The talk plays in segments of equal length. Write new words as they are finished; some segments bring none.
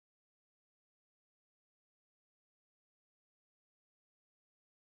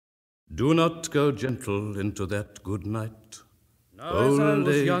Do not go gentle into that good night. Now as I Old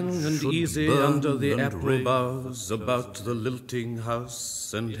was age young and should easy burn under the and apple rage boughs, about the lilting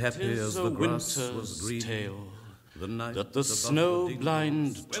house, and happy as the grass was winter's green. tale, The night that the above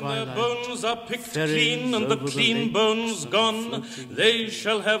snow-blind the twilight, when their bones are picked ferries clean and the over the clean lakes bones and gone, floating they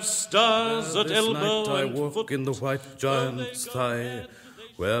shall have stars at This elbow night I and walk foot. in the white giant's thigh,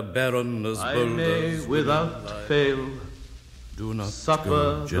 where barren as I boulders may without lie. fail Do not suffer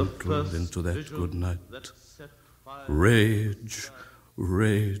go the gentle first into that vision good night. that set fire. Rage,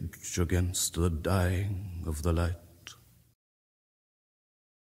 rage against the dying of the light.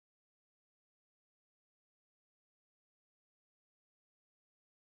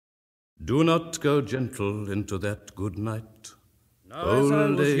 Do not go gentle into that good night. Now as I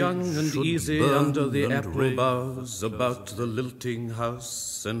Old was age young and should easy burn under the and apple rage boughs, about the lilting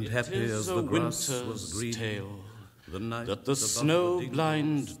house, and happy is as a the grass was winter's green. tale, The night that the above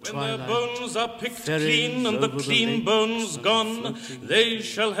snow-blind when twilight, their bones are picked ferries clean and the over the clean lakes bones and gone, floating they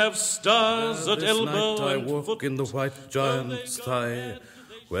shall have stars at This elbow night I and walk foot. in the white giant's thigh,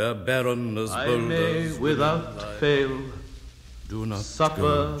 where barren as I may boulders without lie. fail Do not suffer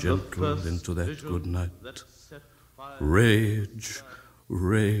go the gentle first into that vision good night. that set fire. Rage,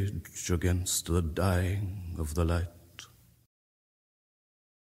 rage against the dying of the light.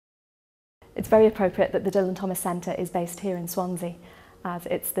 It's very appropriate that the Dylan Thomas Centre is based here in Swansea, as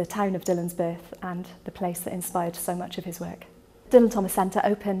it's the town of Dylan's birth and the place that inspired so much of his work. Dylan Thomas Centre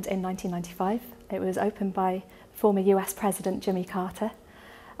opened in 1995. It was opened by former US President Jimmy Carter,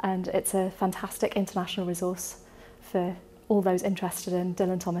 and it's a fantastic international resource for all those interested in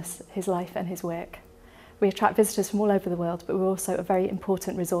Dylan Thomas, his life and his work. We attract visitors from all over the world, but we're also a very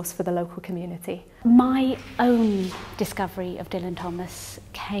important resource for the local community. My own discovery of Dylan Thomas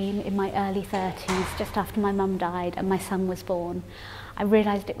came in my early 30s, just after my mum died and my son was born. I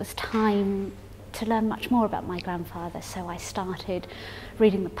realised it was time to learn much more about my grandfather, so I started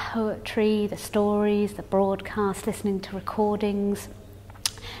reading the poetry, the stories, the broadcasts, listening to recordings,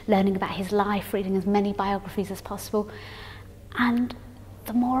 learning about his life, reading as many biographies as possible. And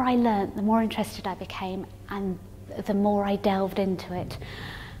the more I learnt, the more interested I became, and the more I delved into it.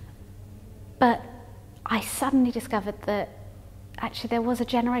 But I suddenly discovered that actually there was a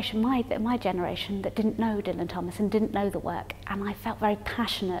generation, my generation, that didn't know Dylan Thomas and didn't know the work, and I felt very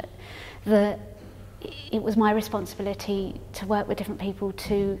passionate that it was my responsibility to work with different people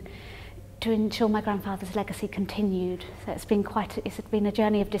to ensure my grandfather's legacy continued. So it's been a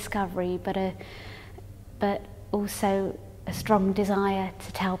journey of discovery, but also a strong desire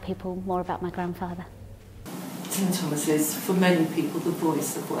to tell people more about my grandfather. Dylan Thomas is, for many people, the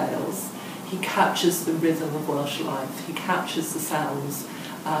voice of Wales. He captures the rhythm of Welsh life, he captures the sounds.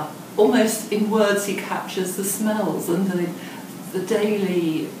 Almost in words, he captures the smells and the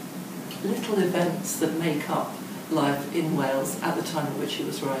daily little events that make up life in Wales at the time at which he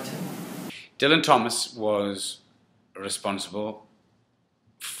was writing. Dylan Thomas was responsible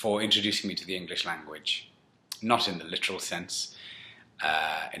for introducing me to the English language. Not in the literal sense,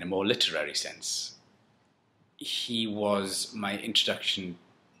 in a more literary sense. He was my introduction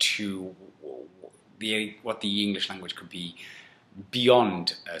to what the English language could be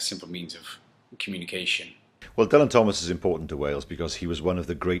beyond a simple means of communication. Well, Dylan Thomas is important to Wales because he was one of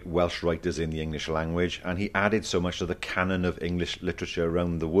the great Welsh writers in the English language, and he added so much to the canon of English literature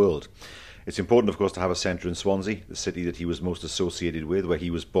around the world. It's important, of course, to have a centre in Swansea, the city that he was most associated with, where he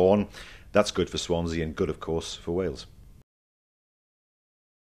was born. That's good for Swansea and good, of course, for Wales.